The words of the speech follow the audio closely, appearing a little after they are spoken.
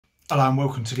Hello and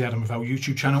welcome to the Adam Revell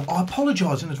YouTube channel. I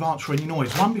apologise in advance for any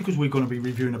noise. One, because we're going to be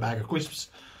reviewing a bag of crisps.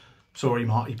 Sorry,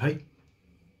 Marty P.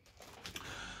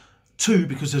 Two,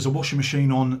 because there's a washing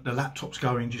machine on. The laptop's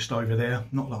going just over there.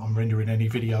 Not that I'm rendering any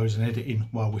videos and editing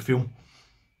while we film.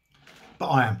 But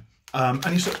I am.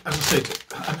 And it's, as I said,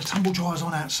 and the tumble dryer's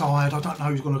on outside. I don't know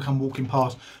who's going to come walking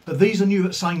past. But these are new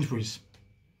at Sainsbury's.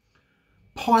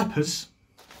 Pipers,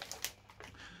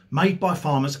 made by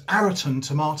farmers, Araton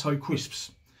tomato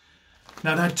crisps.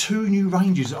 Now they had two new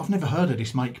ranges. I've never heard of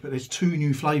this make, but there's two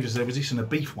new flavours. There was this and a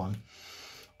beef one.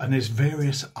 And there's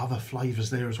various other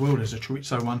flavours there as well. There's a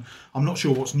chorizo one. I'm not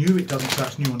sure what's new. It doesn't say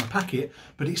it's new on the packet,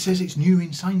 but it says it's new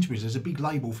in Sainsbury's. There's a big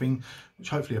label thing, which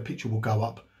hopefully a picture will go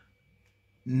up.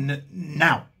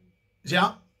 Now, is it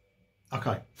up?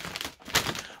 Okay.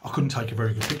 I couldn't take a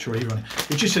very good picture either on it.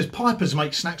 It just says, Pipers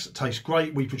make snacks that taste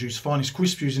great. We produce finest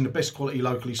crisps using the best quality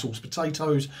locally sourced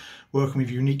potatoes, working with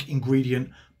unique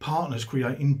ingredient partners,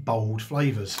 creating bold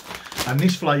flavours. And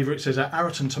this flavour, it says, our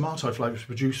Araton tomato flavour is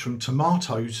produced from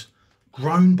tomatoes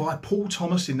grown by Paul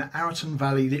Thomas in the Araton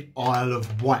Valley, the Isle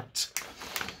of Wight.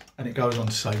 And it goes on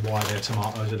to say why their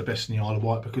tomatoes are the best in the Isle of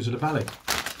Wight, because of the valley.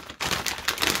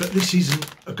 But this isn't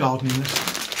a gardening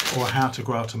lesson or a how to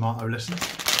grow a tomato lesson.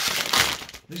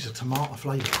 These are tomato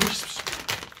flavoured crisps,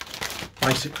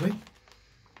 basically.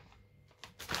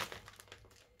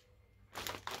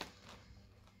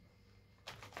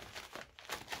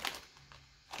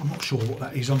 I'm not sure what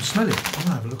that is. I'm smelling. I'm going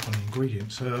to have a look on the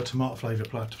ingredients. Tomato flavoured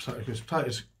potato crisps,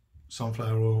 potatoes,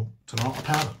 sunflower oil, tomato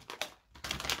powder.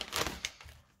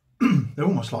 They're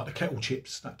almost like the kettle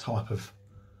chips, that type of...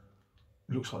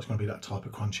 It looks like it's going to be that type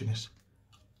of crunchiness.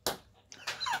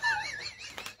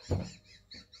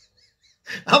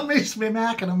 I missed my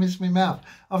mouth and I missed my mouth.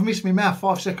 I've missed my mouth.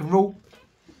 5-second rule.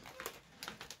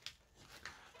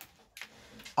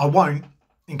 I won't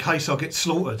in case I get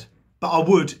slaughtered, but I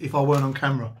would if I weren't on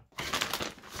camera.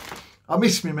 I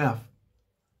missed my mouth.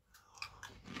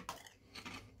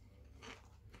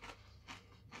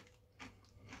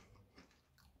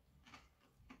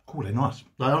 Oh, they're nice.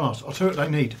 They are nice. I'll tell you what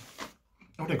they need.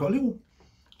 Oh, they've got a little...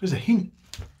 There's a hint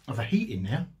of a heat in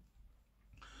there.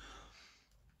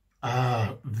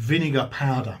 Vinegar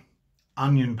powder,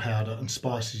 onion powder and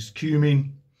spices,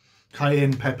 cumin,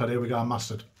 cayenne pepper, there we go, and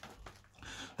mustard.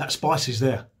 That spice is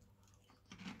there.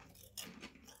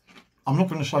 I'm not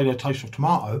going to say they taste of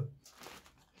tomato,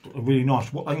 but they're really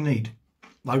nice. What they need,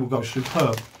 they will go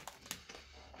superb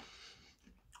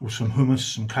with some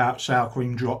hummus, some sour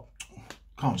cream drop.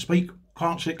 Can't speak,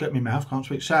 get my mouth, can't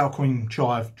speak. Sour cream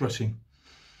chive dressing.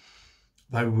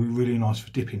 They will be really nice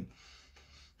for dipping.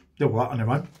 They're all right on their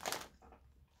own.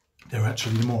 They're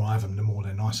actually, the more I have them, the more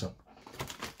they're nicer.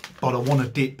 But I want a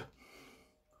dip the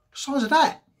size of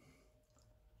that.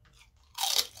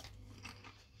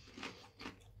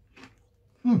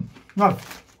 No,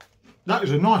 that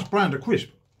is a nice brand of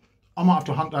crisp. I might have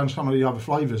to hunt down some of the other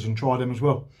flavours and try them as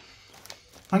well.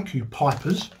 Thank you,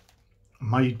 Pipers,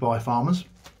 made by farmers,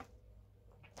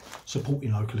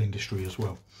 supporting local industry as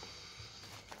well.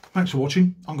 Thanks for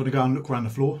watching. I'm going to go and look around the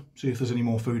floor, see if there's any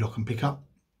more food I can pick up.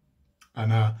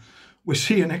 And we'll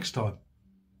see you next time.